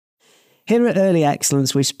Here at Early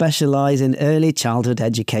Excellence, we specialise in early childhood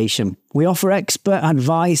education. We offer expert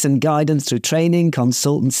advice and guidance through training,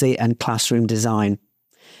 consultancy and classroom design.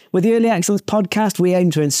 With the Early Excellence podcast, we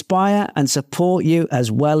aim to inspire and support you as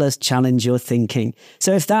well as challenge your thinking.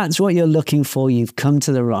 So if that's what you're looking for, you've come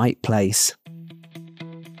to the right place.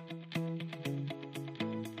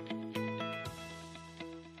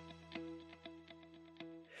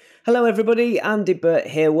 Hello everybody, Andy Burt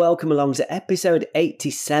here. Welcome along to episode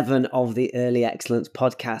 87 of the Early Excellence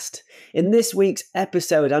podcast. In this week's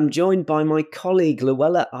episode, I'm joined by my colleague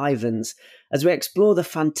Llewella Ivins as we explore the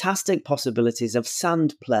fantastic possibilities of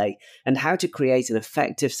sand play and how to create an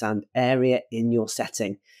effective sand area in your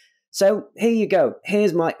setting. So here you go.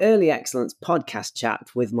 Here's my Early Excellence podcast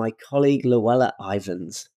chat with my colleague Llewella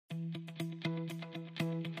Ivins.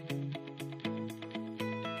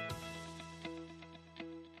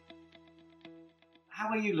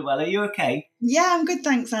 How are you, Llewella? Are you okay? Yeah, I'm good,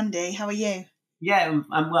 thanks, Andy. How are you? Yeah,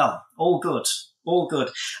 I'm well. All good. All good.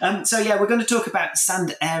 We're going to talk about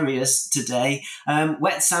sand areas today.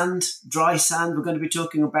 Wet sand, dry sand. We're going to be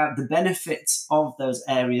talking about the benefits of those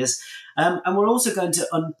areas. And we're also going to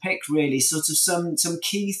unpick really sort of some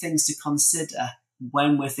key things to consider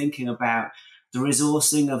when we're thinking about the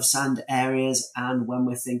resourcing of sand areas and when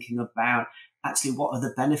we're thinking about actually what are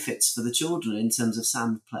the benefits for the children in terms of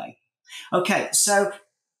sand play. Okay, so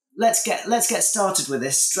let's get started with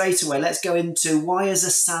this straight away. Let's go into why is a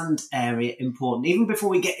sand area important? Even before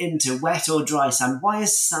we get into wet or dry sand, why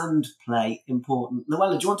is sand play important?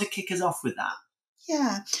 Llewella, do you want to kick us off with that?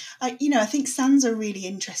 Yeah, I think sands are really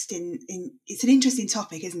interesting. It's an interesting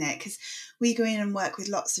topic, isn't it? Because we go in and work with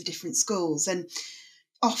lots of different schools, and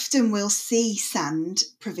often we'll see sand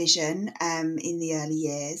provision in the early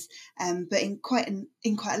years, but in quite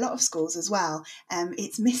a lot of schools as well,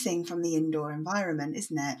 it's missing from the indoor environment,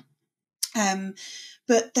 isn't it?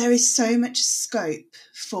 But there is so much scope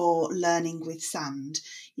for learning with sand,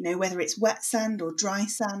 whether it's wet sand or dry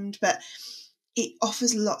sand, but it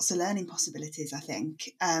offers lots of learning possibilities, I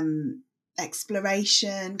think.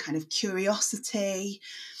 Exploration, kind of curiosity,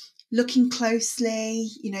 looking closely,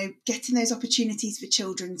 getting those opportunities for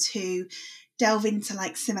children to delve into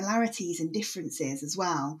like similarities and differences as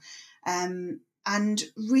well. And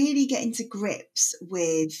really getting to grips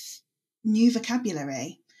with new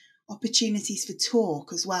vocabulary, opportunities for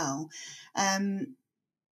talk as well.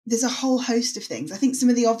 There's a whole host of things. I think some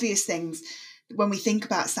of the obvious things when we think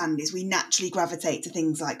about sand is we naturally gravitate to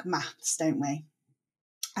things like maths, don't we?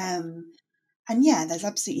 And yeah, there's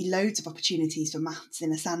absolutely loads of opportunities for maths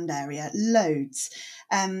in a sand area, loads.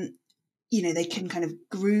 They can kind of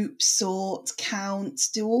group, sort, count,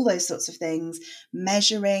 do all those sorts of things,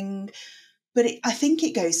 measuring. But I think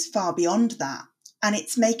it goes far beyond that. And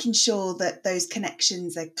it's making sure that those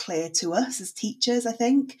connections are clear to us as teachers, I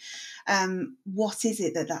think. What is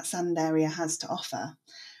it that sand area has to offer?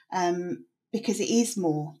 Because it is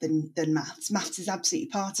more than maths. Maths is absolutely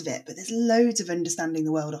part of it, but there's loads of understanding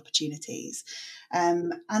the world opportunities,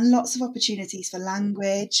 and lots of opportunities for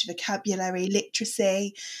language, vocabulary,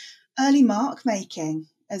 literacy, early mark making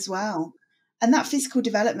as well. And that physical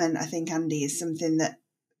development, I think, Andy, is something that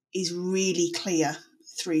is really clear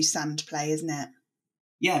through sand play, isn't it?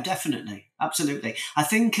 Yeah, definitely. Absolutely. I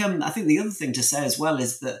think the other thing to say as well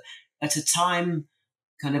is that at a time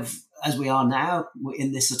kind of as we are now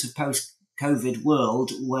in this sort of post-COVID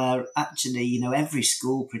world where actually, every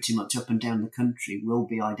school pretty much up and down the country will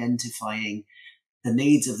be identifying the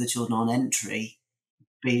needs of the children on entry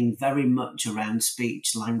being very much around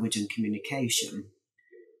speech, language and communication.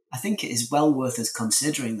 I think it is well worth us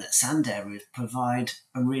considering that sand areas provide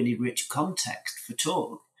a really rich context for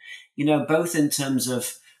talk, both in terms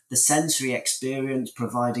of the sensory experience,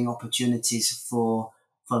 providing opportunities for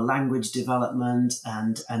language development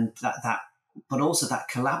and that, but also that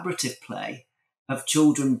collaborative play of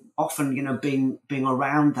children often, being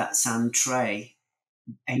around that sand tray,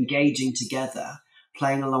 engaging together,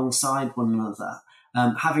 playing alongside one another,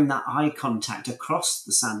 having that eye contact across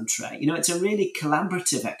the sand tray. It's a really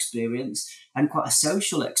collaborative experience and quite a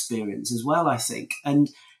social experience as well, I think. And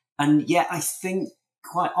yet I think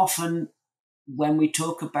quite often when we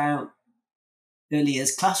talk about early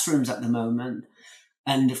years classrooms at the moment,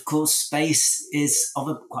 and of course, space is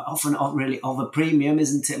quite often really of a premium,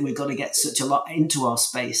 isn't it? And we've got to get such a lot into our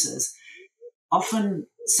spaces. Often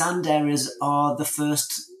sand areas are the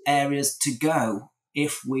first areas to go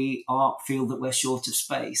if we feel that we're short of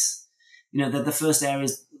space. They're the first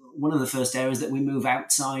areas, one of the first areas that we move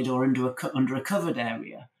outside or under a covered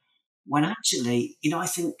area. When actually, I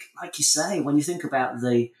think, like you say, when you think about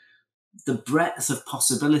the the breadth of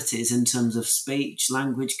possibilities in terms of speech,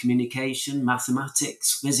 language, communication,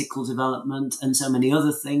 mathematics, physical development, and so many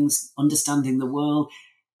other things, understanding the world,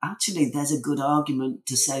 actually there's a good argument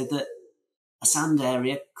to say that a sand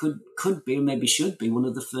area could be, or maybe should be, one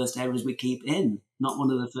of the first areas we keep in, not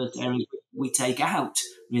one of the first areas we take out,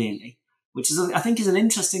 really, which is, I think, is an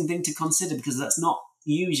interesting thing to consider, because that's not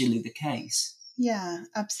usually the case. Yeah,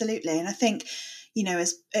 absolutely. And I think,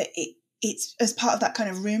 as it's as part of that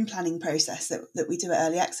kind of room planning process that we do at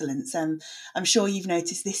Early Excellence. I'm sure you've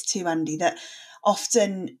noticed this too, Andy, that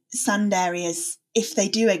often sand areas, if they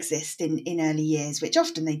do exist in early years, which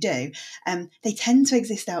often they do, they tend to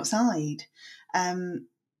exist outside. And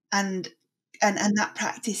that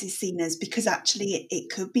practice is seen as, because actually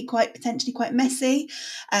it could be potentially quite messy,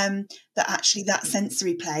 that actually that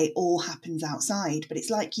sensory play all happens outside. But it's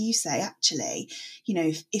like you say, actually,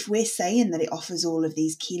 if we're saying that it offers all of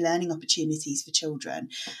these key learning opportunities for children,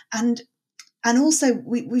 and also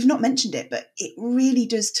we've not mentioned it, but it really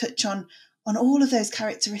does touch on all of those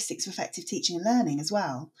characteristics of effective teaching and learning as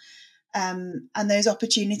well. And those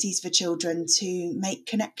opportunities for children to make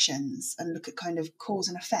connections and look at kind of cause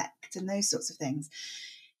and effect and those sorts of things.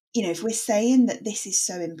 If we're saying that this is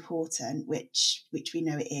so important, which we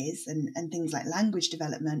know it is, and things like language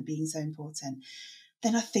development being so important,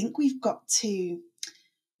 then I think we've got to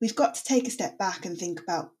take a step back and think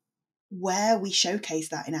about where we showcase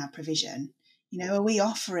that in our provision. Are we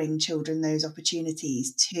offering children those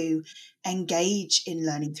opportunities to engage in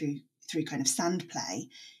learning through kind of sand play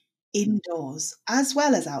indoors as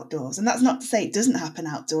well as outdoors? And that's not to say it doesn't happen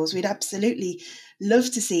outdoors. We'd absolutely love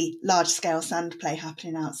to see large scale sand play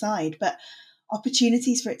happening outside, but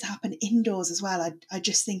opportunities for it to happen indoors as well, I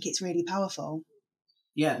just think it's really powerful.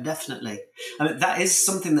 Yeah, definitely. I mean, that is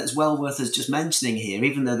something that's well worth us just mentioning here,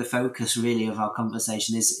 even though the focus really of our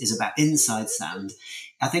conversation is about inside sand.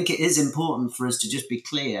 I think it is important for us to just be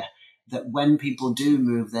clear that when people do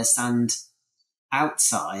move their sand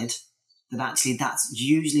outside, that actually that's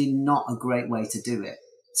usually not a great way to do it.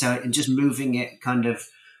 So just moving it kind of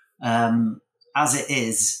as it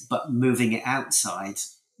is, but moving it outside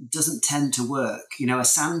doesn't tend to work. A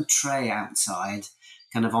sand tray outside,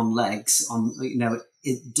 kind of on legs,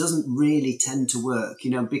 it doesn't really tend to work,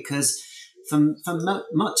 because for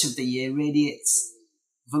much of the year, really, it's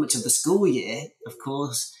for much of the school year, of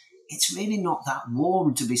course, it's really not that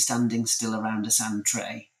warm to be standing still around a sand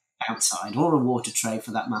tray outside, or a water tray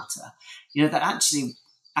for that matter. That actually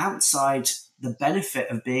outside, the benefit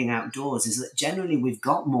of being outdoors is that generally we've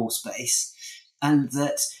got more space, and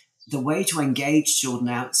that the way to engage children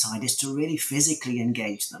outside is to really physically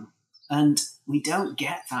engage them. And we don't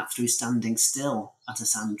get that through standing still at a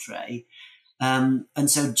sand tray. And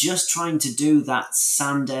so just trying to do that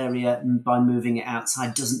sand area by moving it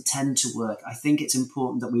outside doesn't tend to work. I think it's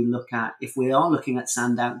important that we look at, if we are looking at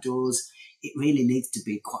sand outdoors, it really needs to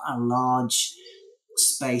be quite a large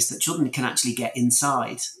space that children can actually get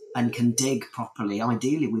inside and can dig properly,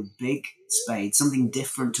 ideally with big spades, something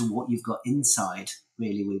different to what you've got inside,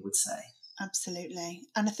 really, we would say. Absolutely.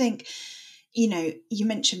 And I think, you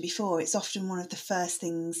mentioned before, it's often one of the first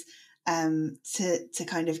things to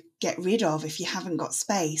kind of get rid of if you haven't got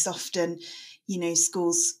space. Often,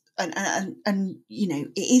 schools and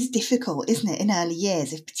it is difficult, isn't it, in early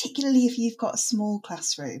years, particularly if you've got a small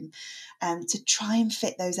classroom, to try and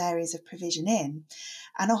fit those areas of provision in.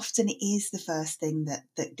 And often it is the first thing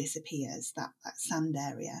that disappears, that sand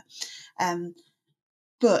area.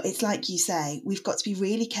 But it's like you say, we've got to be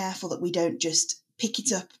really careful that we don't just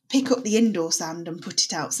pick up the indoor sand and put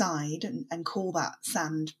it outside and call that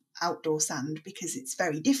sand outdoor sand, because it's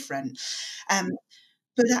very different.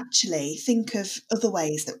 But actually think of other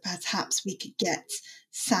ways that perhaps we could get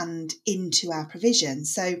sand into our provision.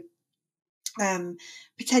 So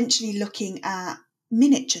potentially looking at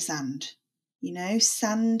miniature sand,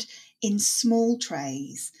 sand in small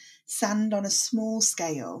trays, sand on a small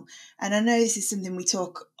scale. And I know this is something we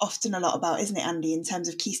talk often a lot about, isn't it, Andy, in terms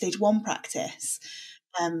of Key Stage 1 practice.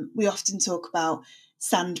 We often talk about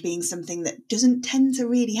sand being something that doesn't tend to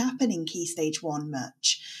really happen in Key Stage 1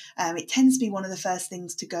 much. It tends to be one of the first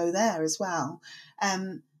things to go there as well.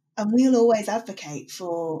 And we'll always advocate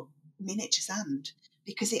for miniature sand,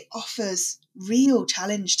 because it offers real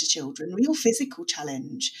challenge to children, real physical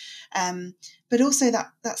challenge, but also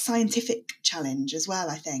that scientific challenge as well,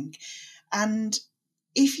 I think. And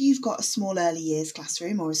if you've got a small early years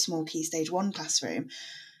classroom or a small Key Stage 1 classroom,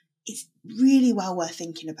 it's really well worth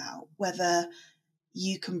thinking about whether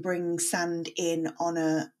you can bring sand in on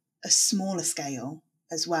a smaller scale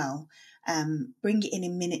as well. Bring it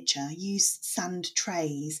in miniature, use sand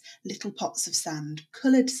trays, little pots of sand,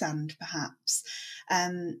 coloured sand perhaps,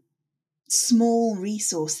 small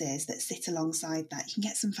resources that sit alongside that. You can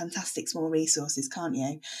get some fantastic small resources, can't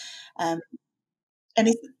you? And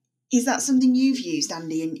is that something you've used,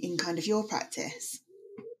 Andy, in kind of your practice?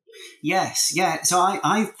 Yes, yeah. So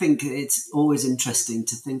I think it's always interesting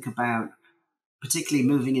to think about, particularly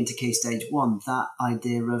moving into Key Stage 1, that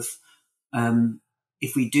idea of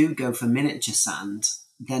if we do go for miniature sand,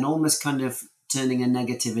 then almost kind of turning a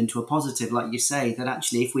negative into a positive, like you say, that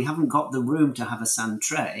actually if we haven't got the room to have a sand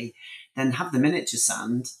tray, then have the miniature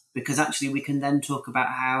sand, because actually we can then talk about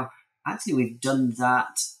how actually we've done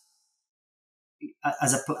that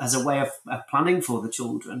as a way of planning for the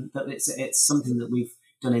children, that it's something that we've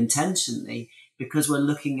done intentionally, because we're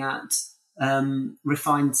looking at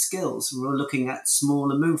refined skills. We're looking at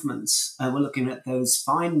smaller movements. We're looking at those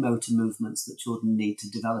fine motor movements that children need to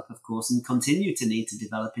develop, of course, and continue to need to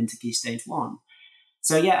develop into Key Stage 1.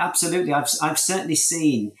 So yeah, absolutely. I've certainly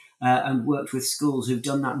seen and worked with schools who've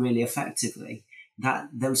done that really effectively. That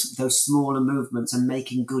those smaller movements and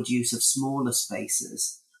making good use of smaller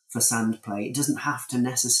spaces for sand play. It doesn't have to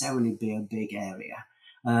necessarily be a big area.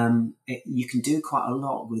 You can do quite a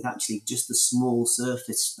lot with actually just the small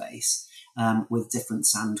surface space with different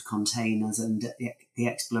sand containers and the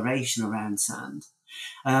exploration around sand.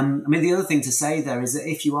 I mean, the other thing to say there is that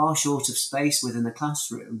if you are short of space within the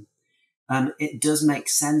classroom, it does make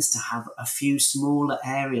sense to have a few smaller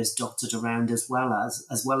areas dotted around as well as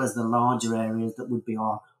the larger areas that would be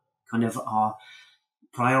our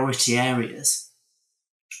priority areas.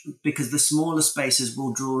 Because the smaller spaces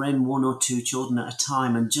will draw in one or two children at a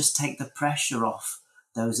time and just take the pressure off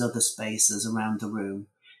those other spaces around the room.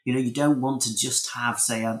 You know, you don't want to just have,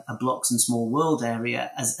 say, a blocks and small world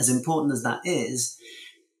area, as important as that is,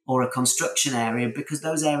 or a construction area, because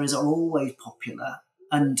those areas are always popular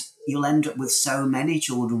and you'll end up with so many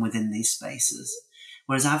children within these spaces.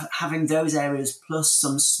 Whereas having those areas plus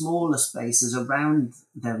some smaller spaces around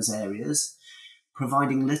those areas,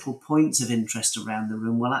 providing little points of interest around the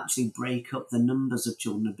room, will actually break up the numbers of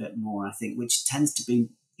children a bit more, I think, which tends to be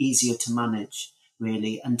easier to manage,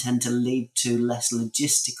 really, and tend to lead to less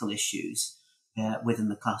logistical issues within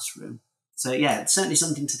the classroom. So, yeah, it's certainly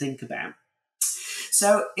something to think about.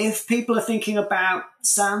 So if people are thinking about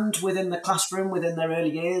sand within the classroom, within their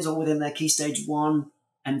early years or within their Key Stage 1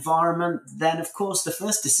 environment, then, of course, the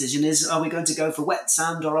first decision is, are we going to go for wet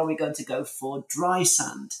sand or are we going to go for dry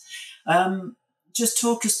sand? Just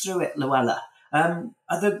talk us through it, Llewella. Are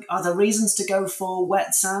there reasons to go for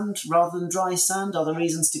wet sand rather than dry sand? Are there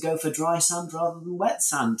reasons to go for dry sand rather than wet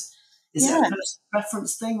sand? Is it a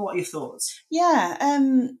preference thing? What are your thoughts? Yeah,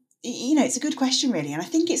 you know, it's a good question, really, and I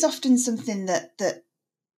think it's often something that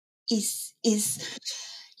is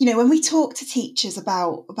you know, when we talk to teachers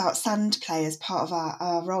about sand play as part of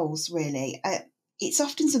our roles, really, it's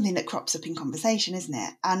often something that crops up in conversation, isn't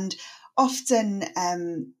it? And often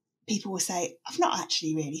people will say, I've not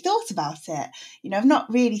actually really thought about it. You know, I've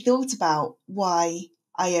not really thought about why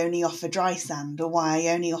I only offer dry sand or why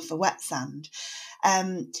I only offer wet sand.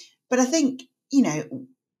 But I think, you know,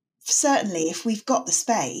 certainly if we've got the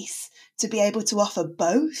space to be able to offer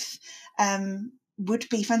both, would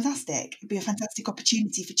be fantastic. It'd be a fantastic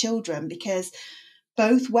opportunity for children, because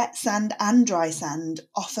both wet sand and dry sand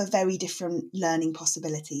offer very different learning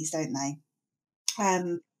possibilities, don't they?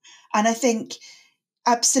 And I think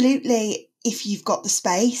absolutely, if you've got the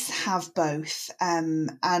space, have both,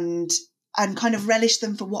 and kind of relish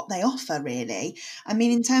them for what they offer, really. I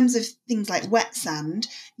mean, in terms of things like wet sand,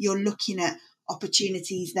 you're looking at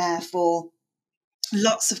opportunities there for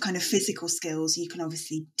lots of kind of physical skills. You can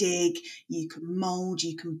obviously dig, you can mould,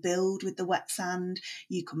 you can build with the wet sand,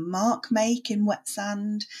 you can mark make in wet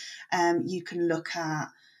sand, you can look at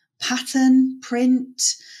pattern, print.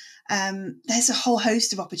 There's a whole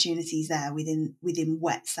host of opportunities there within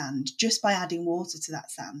wet sand, just by adding water to that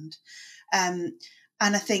sand. And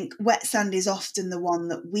I think wet sand is often the one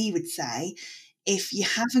that we would say, if you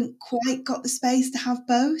haven't quite got the space to have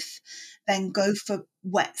both, then go for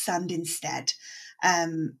wet sand instead.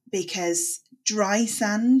 Because dry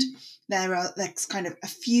sand, there's kind of a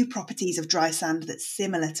few properties of dry sand that's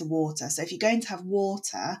similar to water. So if you're going to have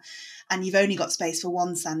water and you've only got space for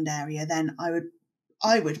one sand area, then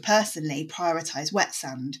I would personally prioritise wet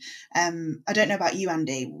sand. I don't know about you,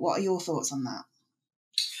 Andy. What are your thoughts on that?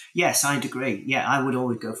 Yes, I'd agree. Yeah, I would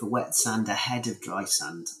always go for wet sand ahead of dry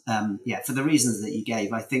sand. For the reasons that you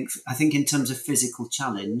gave. I think in terms of physical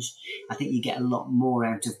challenge, I think you get a lot more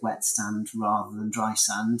out of wet sand rather than dry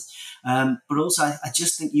sand. But also, I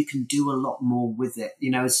just think you can do a lot more with it.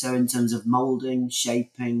 You know, so in terms of moulding,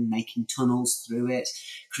 shaping, making tunnels through it,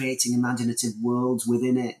 creating imaginative worlds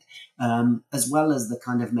within it, as well as the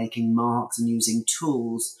kind of making marks and using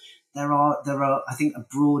tools. there are, I think, a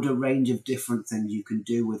broader range of different things you can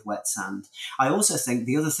do with wet sand. I also think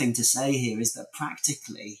the other thing to say here is that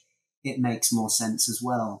practically it makes more sense as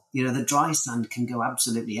well. The dry sand can go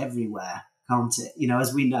absolutely everywhere, can't it?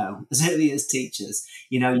 As we know, as early as teachers,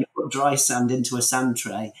 you put dry sand into a sand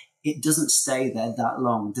tray, it doesn't stay there that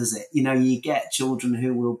long, does it? You get children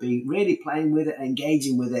who will be really playing with it,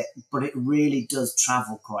 engaging with it, but it really does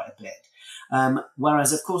travel quite a bit.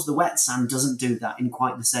 Whereas, of course, the wet sand doesn't do that in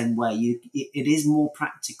quite the same way. It is more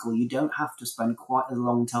practical. You don't have to spend quite as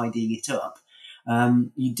long tidying it up.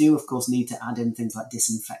 You do, of course, need to add in things like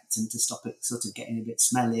disinfectant to stop it sort of getting a bit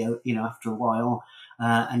smelly, after a while.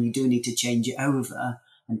 And you do need to change it over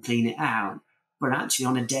and clean it out. But actually,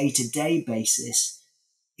 on a day-to-day basis,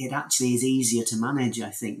 it actually is easier to manage, I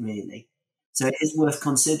think, really. So it is worth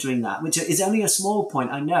considering that, which is only a small point,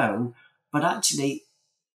 I know, but actually,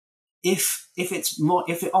 if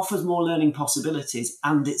it offers more learning possibilities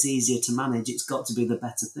and it's easier to manage, it's got to be the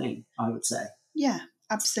better thing, I would say. Yeah,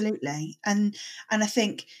 absolutely. And I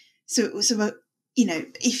think so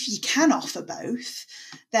if you can offer both,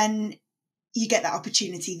 then you get that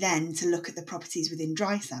opportunity then to look at the properties within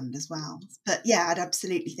dry sand as well. But yeah, I'd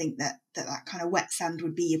absolutely think that kind of wet sand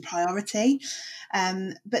would be your priority.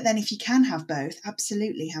 But then if you can have both,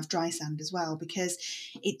 absolutely have dry sand as well, because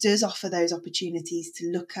it does offer those opportunities to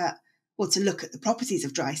look at the properties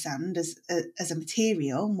of dry sand as a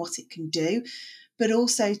material and what it can do, but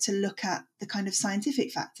also to look at the kind of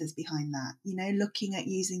scientific factors behind that, looking at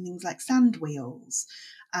using things like sand wheels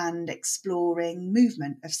and exploring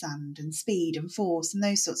movement of sand and speed and force and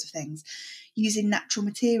those sorts of things, using natural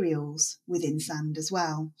materials within sand as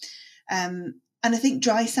well. And I think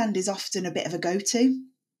dry sand is often a bit of a go-to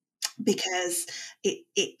because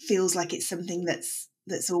it feels like it's something that's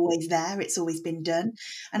always there. It's always been done.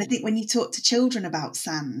 And I think when you talk to children about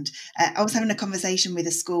sand, I was having a conversation with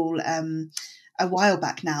a school a while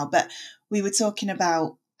back now, but we were talking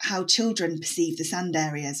about how children perceive the sand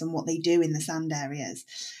areas and what they do in the sand areas.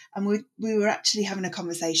 And we were actually having a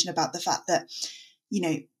conversation about the fact that,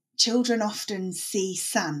 children often see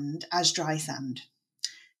sand as dry sand.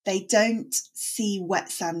 They don't see wet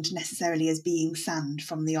sand necessarily as being sand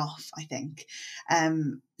from the off, I think.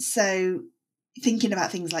 So thinking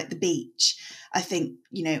about things like the beach, I think,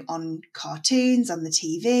 on cartoons, on the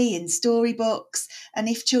TV, in storybooks, and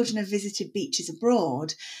if children have visited beaches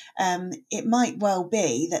abroad, it might well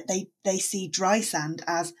be that they see dry sand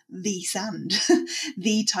as the sand,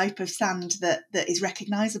 the type of sand that is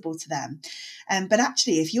recognisable to them. But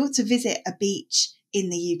actually, if you're to visit a beach in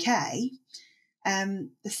the UK,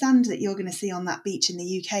 the sand that you're going to see on that beach in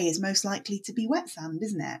the UK is most likely to be wet sand,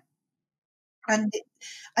 isn't it? And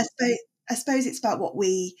I suppose it's about what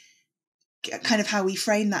we kind of how we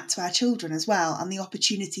frame that to our children as well, and the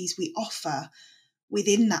opportunities we offer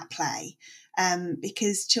within that play,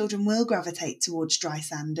 because children will gravitate towards dry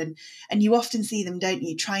sand, and you often see them, don't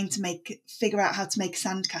you, trying to figure out how to make a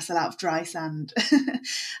sandcastle out of dry sand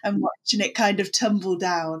and watching it kind of tumble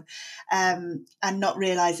down, and not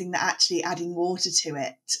realizing that actually adding water to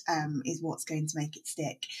it is what's going to make it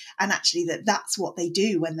stick, and actually that's what they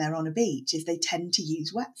do when they're on a beach, is they tend to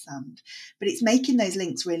use wet sand. But it's making those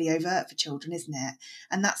links really overt for children, isn't it?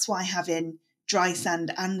 And that's why having dry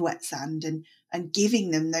sand and wet sand and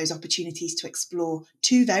giving them those opportunities to explore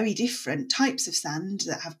two very different types of sand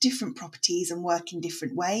that have different properties and work in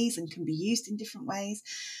different ways and can be used in different ways,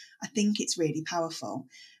 I think it's really powerful.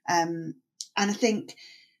 And I think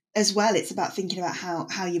as well, it's about thinking about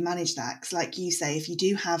how you manage that. Because like you say, if you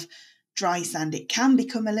do have dry sand, it can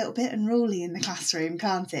become a little bit unruly in the classroom,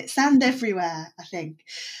 can't it? Sand everywhere, I think.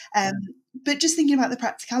 But just thinking about the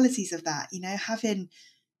practicalities of that, having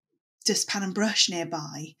dustpan and brush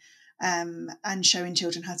nearby, and showing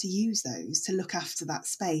children how to use those to look after that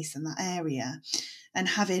space and that area, and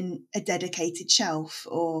having a dedicated shelf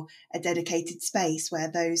or a dedicated space where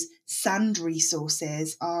those sand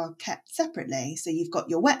resources are kept separately. So you've got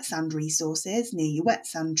your wet sand resources near your wet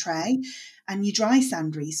sand tray and your dry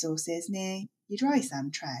sand resources near your dry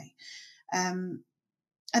sand tray. And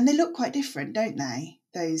they look quite different, don't they?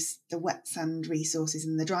 The wet sand resources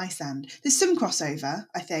and the dry sand. There's some crossover,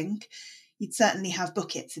 I think. You'd certainly have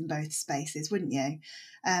buckets in both spaces, wouldn't you?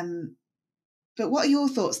 But what are your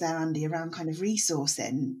thoughts there, Andy, around kind of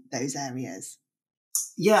resourcing those areas?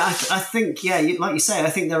 Yeah, I think, like you say, I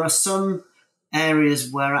think there are some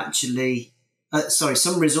areas where actually,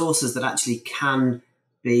 some resources that actually can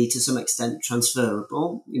be to some extent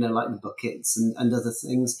transferable, like the buckets and other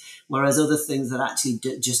things, whereas other things that actually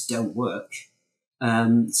just don't work.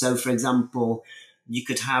 So, for example, you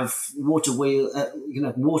could have water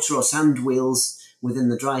or sand wheels within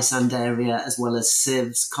the dry sand area, as well as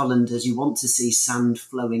sieves, colanders. You want to see sand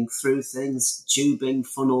flowing through things, tubing,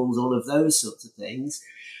 funnels, all of those sorts of things,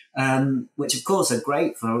 which of course are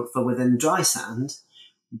great for within dry sand,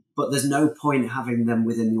 but there's no point having them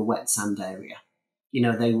within your wet sand area.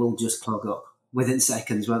 They will just clog up within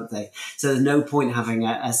seconds, won't they? So there's no point having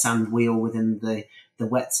a sand wheel within the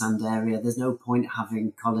wet sand area. There's no point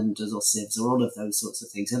having colanders or sieves or all of those sorts of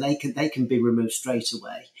things. So they can be removed straight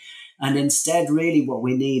away. And instead, really what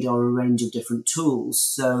we need are a range of different tools.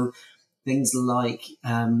 So things like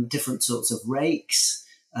different sorts of rakes,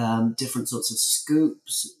 different sorts of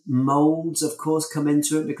scoops, molds, of course, come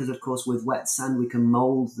into it, because, of course, with wet sand, we can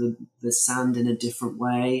mold the sand in a different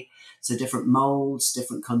way. So different molds,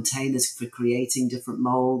 different containers for creating different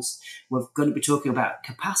molds. We're going to be talking about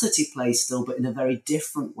capacity play still, but in a very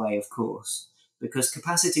different way, of course, because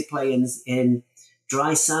capacity play in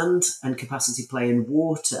dry sand and capacity play in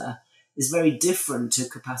water is very different to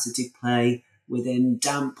capacity play within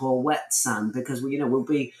damp or wet sand, because we'll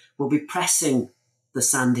be pressing the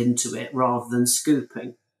sand into it rather than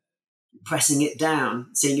scooping, pressing it down,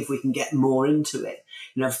 seeing if we can get more into it,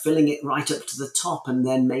 filling it right up to the top, and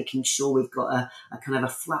then making sure we've got a kind of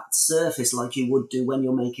a flat surface like you would do when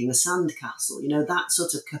you're making a sand castle. That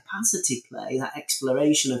sort of capacity play, that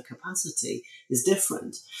exploration of capacity is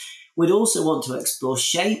different. We'd also want to explore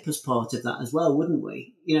shape as part of that as well, wouldn't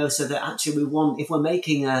we? So that actually if we're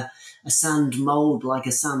making a sand mold like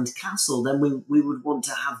a sand castle, then we would want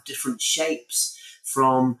to have different shapes,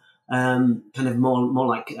 from kind of more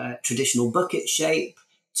like traditional bucket shape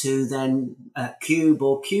to then cube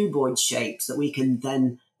or cuboid shapes that we can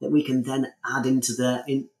then add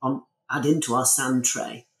into our sand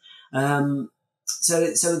tray.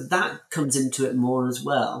 So that comes into it more as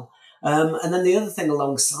well. And then the other thing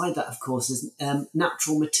alongside that, of course, is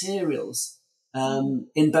natural materials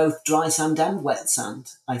in both dry sand and wet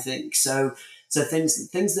sand, I think. So things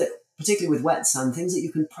that, particularly with wet sand, things that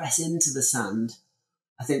you can press into the sand,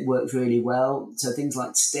 I think works really well. So things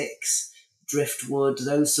like sticks, driftwood,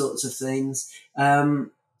 those sorts of things.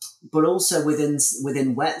 But also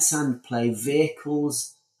within wet sand play,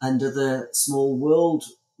 vehicles and other small world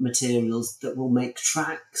materials that will make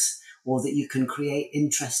tracks, or that you can create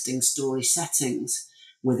interesting story settings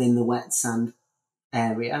within the wet sand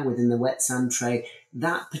area, within the wet sand tray.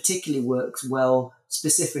 That particularly works well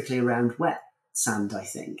specifically around wet sand, I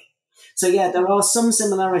think. So yeah, there are some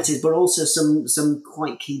similarities, but also some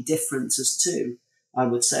quite key differences too, I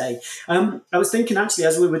would say. I was thinking, actually,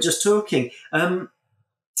 as we were just talking, I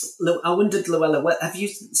wondered, Llewella,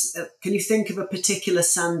 can you think of a particular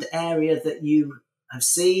sand area that you have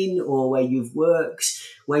seen or where you've worked,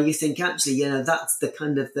 where you think actually, that's the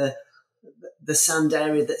kind of the sand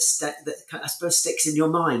area that I suppose sticks in your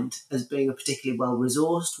mind as being a particularly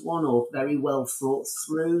well-resourced one, or very well thought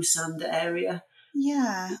through sand area?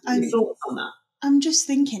 Yeah. Any thoughts on that? I'm just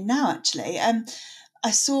thinking now, actually.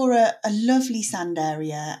 I saw a lovely sand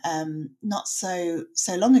area not so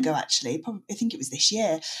long ago, actually. Probably, I think it was this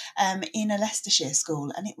year, in a Leicestershire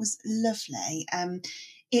school, and it was lovely.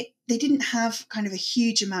 They didn't have kind of a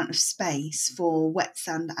huge amount of space for wet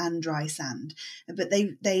sand and dry sand, but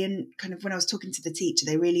they kind of, when I was talking to the teacher,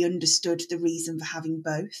 they really understood the reason for having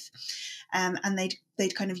both, and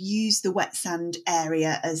they'd kind of used the wet sand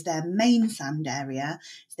area as their main sand area.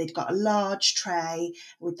 So they'd got a large tray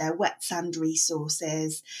with their wet sand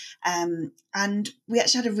resources, and we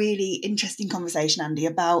actually had a really interesting conversation, Andy,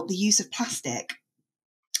 about the use of plastic.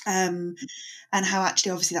 And how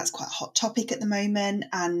actually, obviously, that's quite a hot topic at the moment,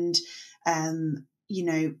 and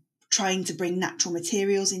trying to bring natural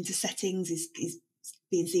materials into settings is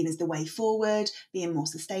being seen as the way forward, being more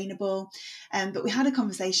sustainable. But we had a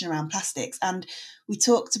conversation around plastics, and we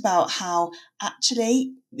talked about how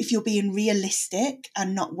actually, if you're being realistic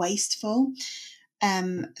and not wasteful,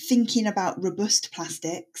 thinking about robust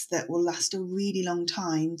plastics that will last a really long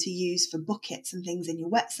time to use for buckets and things in your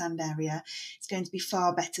wet sand area, it's going to be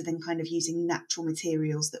far better than kind of using natural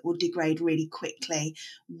materials that will degrade really quickly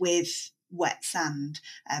with wet sand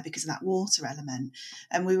because of that water element.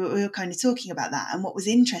 And we were kind of talking about that. And what was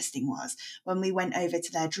interesting was when we went over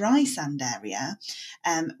to their dry sand area,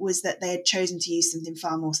 was that they had chosen to use something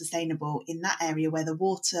far more sustainable in that area where the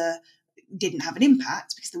water didn't have an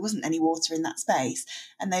impact because there wasn't any water in that space,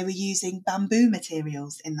 and they were using bamboo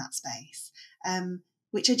materials in that space,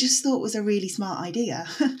 which I just thought was a really smart idea,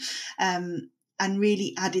 and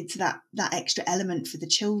really added to that extra element for the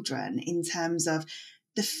children in terms of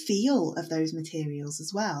the feel of those materials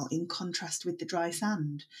as well, in contrast with the dry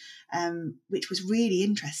sand, which was really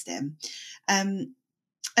interesting.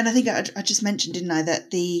 And I think I just mentioned, didn't I,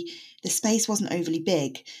 that the space wasn't overly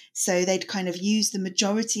big. So they'd kind of used the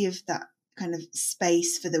majority of that kind of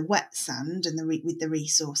space for the wet sand and with the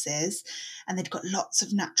resources. And they'd got lots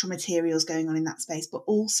of natural materials going on in that space, but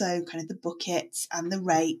also kind of the buckets and the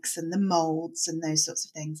rakes and the moulds and those sorts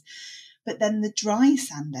of things. But then the dry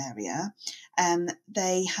sand area,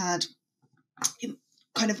 they had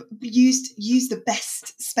kind of used the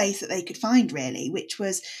best space that they could find, really, which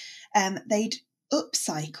was they'd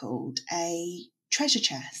upcycled a treasure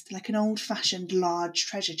chest, like an old-fashioned large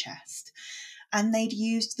treasure chest, and they'd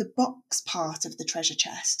used the box part of the treasure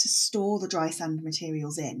chest to store the dry sand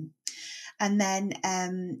materials in. And then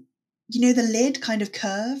the lid kind of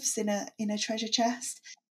curves in a treasure chest.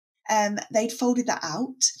 They'd folded that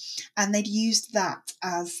out and they'd used that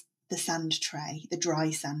as the sand tray, the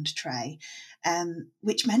dry sand tray,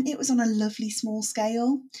 which meant it was on a lovely small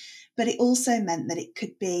scale, but it also meant that it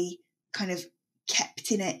could be kind of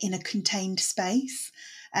kept in a contained space.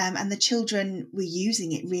 And the children were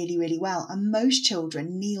using it really, really well. And most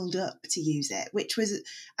children kneeled up to use it, which was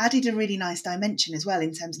added a really nice dimension as well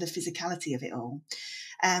in terms of the physicality of it all.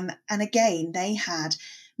 And again, they had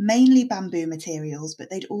mainly bamboo materials, but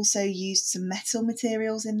they'd also used some metal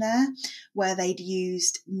materials in there where they'd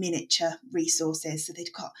used miniature resources. So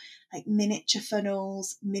they'd got like miniature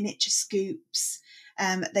funnels, miniature scoops.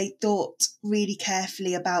 They thought really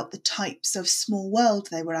carefully about the types of small world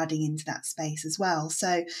they were adding into that space as well.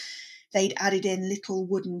 So they'd added in little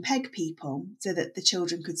wooden peg people so that the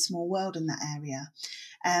children could small world in that area.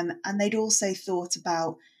 And they'd also thought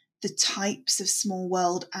about the types of small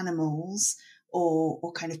world animals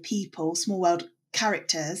or kind of people, small world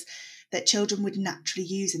characters that children would naturally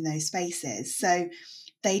use in those spaces. So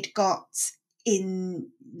they'd got in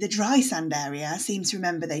the dry sand area, I seem to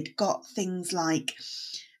remember they'd got things like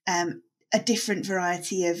a different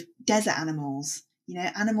variety of desert animals,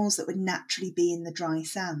 animals that would naturally be in the dry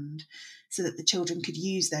sand so that the children could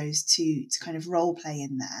use those to kind of role play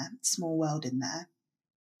in there, small world in there.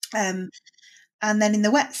 And then in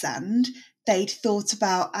the wet sand, they'd thought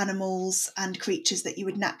about animals and creatures that you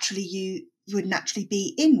would naturally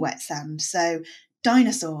be in wet sand. So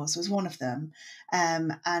dinosaurs was one of them,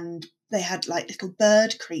 and they had like little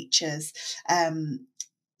bird creatures.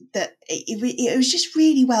 That it was just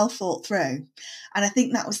really well thought through, and I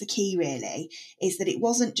think that was the key. Really, is that it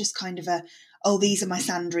wasn't just kind of these are my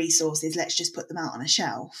sand resources, let's just put them out on a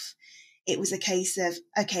shelf. It was a case of,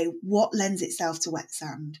 okay, what lends itself to wet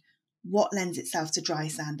sand? What lends itself to dry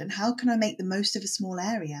sand, and how can I make the most of a small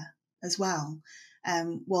area as well,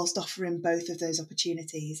 whilst offering both of those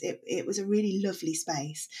opportunities. It was a really lovely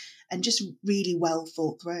space and just really well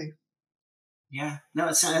thought through. Yeah, no,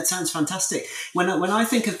 it sounds fantastic. When I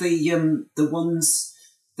think of the ones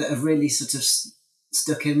that have really sort of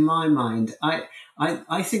stuck in my mind,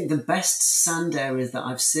 I think the best sand areas that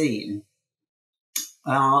I've seen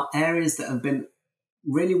are areas that have been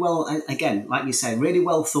really well, again, like you say, really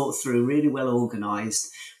well thought through, really well organised,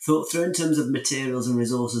 thought through in terms of materials and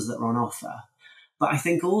resources that are on offer. But I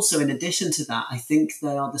think also, in addition to that, I think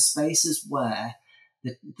they are the spaces where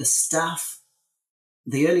the staff,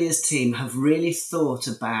 the early years team, have really thought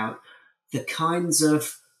about the kinds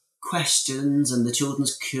of questions and the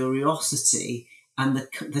children's curiosity and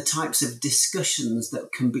the types of discussions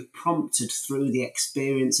that can be prompted through the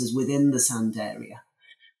experiences within the sand area.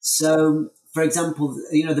 So, for example,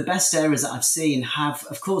 the best areas that I've seen have,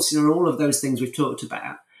 of course, all of those things we've talked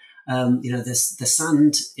about. The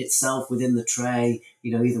sand itself within the tray,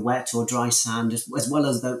 either wet or dry sand, as well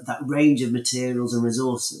as that range of materials and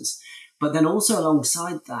resources. But then also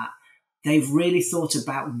alongside that, they've really thought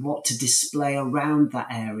about what to display around that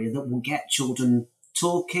area that will get children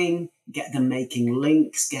talking, get them making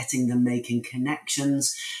links, getting them making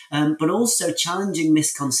connections, but also challenging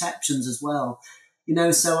misconceptions as well.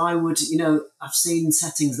 So I would, I've seen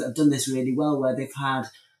settings that have done this really well where they've had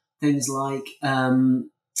things like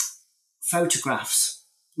photographs,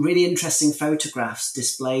 really interesting photographs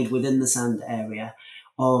displayed within the sand area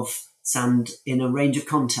of sand in a range of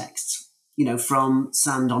contexts, from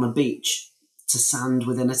sand on a beach to sand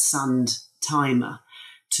within a sand timer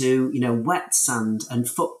to, wet sand and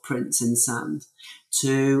footprints in sand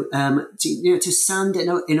to sand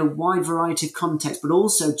in a wide variety of contexts, but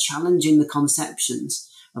also challenging the conceptions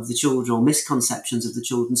of the children or misconceptions of the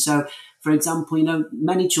children. So, for example,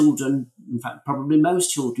 many children, in fact, probably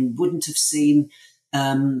most children, wouldn't have seen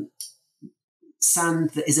sand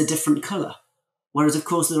that is a different colour. Whereas, of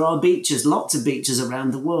course, there are beaches, lots of beaches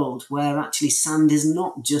around the world where actually sand is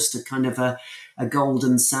not just a kind of a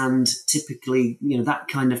golden sand, typically, that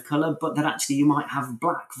kind of colour, but that actually you might have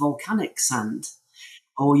black volcanic sand.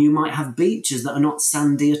 Or you might have beaches that are not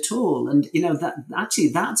sandy at all. And,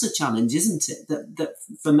 that's a challenge, isn't it? That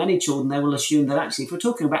for many children, they will assume that actually, if we're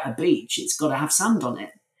talking about a beach, it's got to have sand on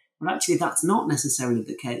it. But actually, that's not necessarily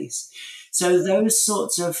the case. So those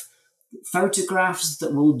sorts of photographs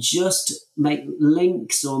that will just make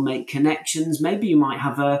links or make connections, maybe you might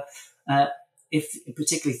have if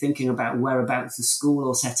particularly thinking about whereabouts the school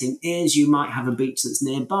or setting is, you might have a beach that's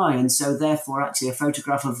nearby. And so therefore actually a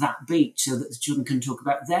photograph of that beach so that the children can talk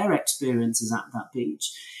about their experiences at that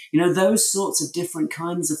beach. Those sorts of different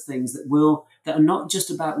kinds of things that are not just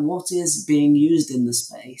about what is being used in the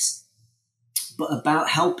space, but about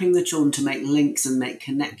helping the children to make links and make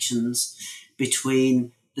connections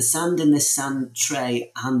between the sand in this sand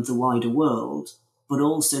tray and the wider world, but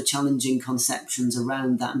also challenging conceptions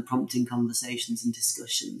around that and prompting conversations and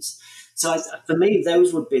discussions. So for me,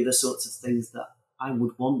 those would be the sorts of things that I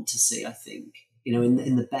would want to see, I think,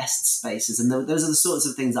 in the best spaces. And those are the sorts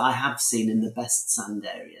of things I have seen in the best sand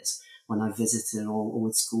areas when I've visited or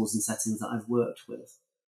with schools and settings that I've worked with.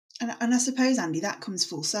 And I suppose, Andy, that comes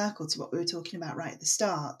full circle to what we were talking about right at the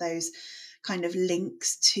start, those kind of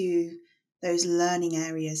links to those learning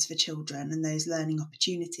areas for children and those learning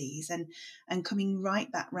opportunities, and coming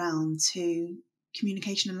right back round to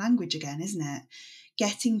communication and language again, isn't it?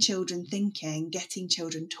 Getting children thinking, getting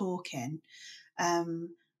children talking. And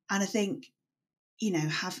I think,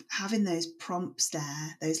 having those prompts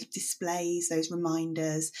there, those displays, those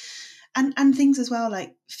reminders, and things as well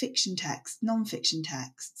like fiction text, non-fiction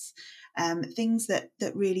texts, things that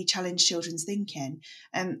really challenge children's thinking.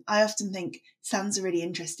 I often think sand's a really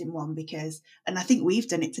interesting one because, and I think we've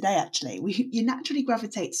done it today actually, you naturally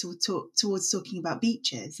gravitate towards talking about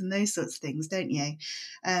beaches and those sorts of things, don't you?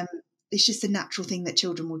 It's just a natural thing that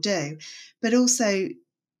children will do. But also,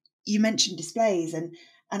 you mentioned displays, and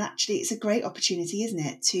actually it's a great opportunity, isn't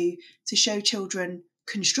it, to show children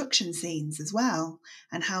construction scenes as well,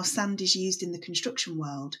 and how sand is used in the construction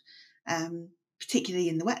world, particularly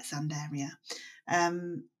in the wet sand area,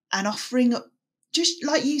 and offering up, just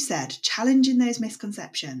like you said, challenging those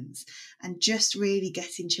misconceptions and just really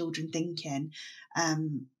getting children thinking.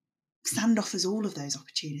 Sand offers all of those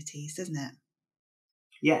opportunities, doesn't it?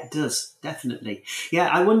 Yeah, it does, definitely. Yeah,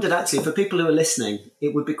 I wondered actually, for people who are listening,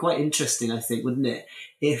 it would be quite interesting, I think, wouldn't it,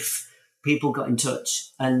 if people got in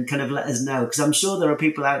touch and kind of let us know, because I'm sure there are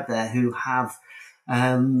people out there who have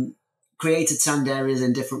created sand areas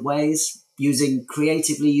in different ways,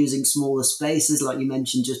 creatively using smaller spaces, like you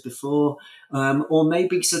mentioned just before, or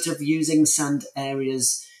maybe sort of using sand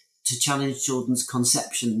areas to challenge children's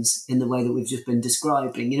conceptions in the way that we've just been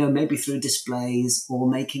describing, maybe through displays or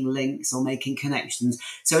making links or making connections.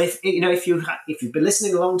 So if you've been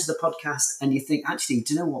listening along to the podcast and you think, actually,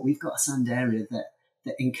 do you know what? We've got a sand area that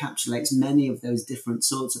encapsulates many of those different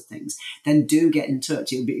sorts of things, then do get in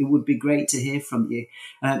touch. It would be great to hear from you,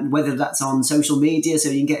 whether that's on social media, so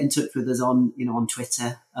you can get in touch with us on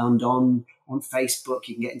Twitter and on Facebook.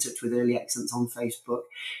 You can get in touch with Early Excellence on Facebook.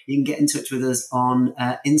 You can get in touch with us on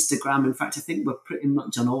Instagram. In fact, I think we're pretty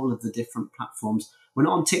much on all of the different platforms. We're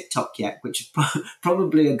not on TikTok yet, which is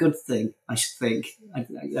probably a good thing, I should think.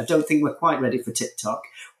 I don't think we're quite ready for TikTok,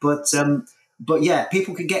 but yeah,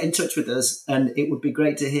 people can get in touch with us, and it would be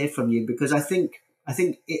great to hear from you, because I think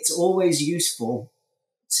it's always useful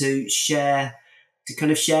to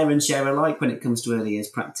kind of share and share alike when it comes to early years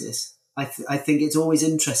practice. I think it's always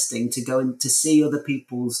interesting to go and to see other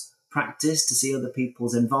people's practice, to see other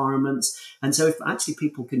people's environments. And so if actually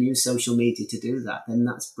people can use social media to do that, then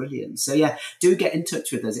that's brilliant. So yeah, do get in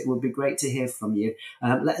touch with us. It would be great to hear from you.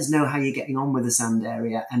 Let us know how you're getting on with the sand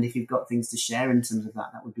area. And if you've got things to share in terms of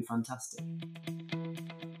that would be fantastic.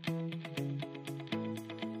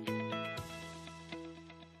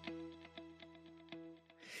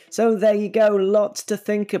 So there you go, lots to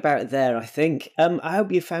think about there, I think. I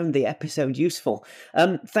hope you found the episode useful.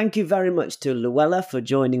 Thank you very much to Llewella for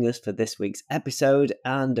joining us for this week's episode,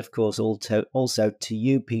 and of course also to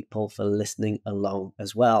you people for listening along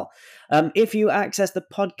as well. If you access the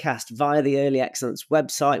podcast via the Early Excellence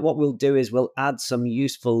website, what we'll do is we'll add some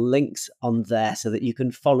useful links on there so that you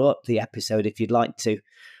can follow up the episode if you'd like to.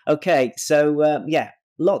 Okay, so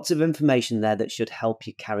lots of information there that should help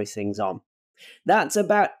you carry things on. That's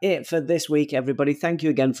about it for this week, everybody. Thank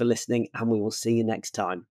you again for listening, and we will see you next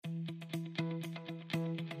time.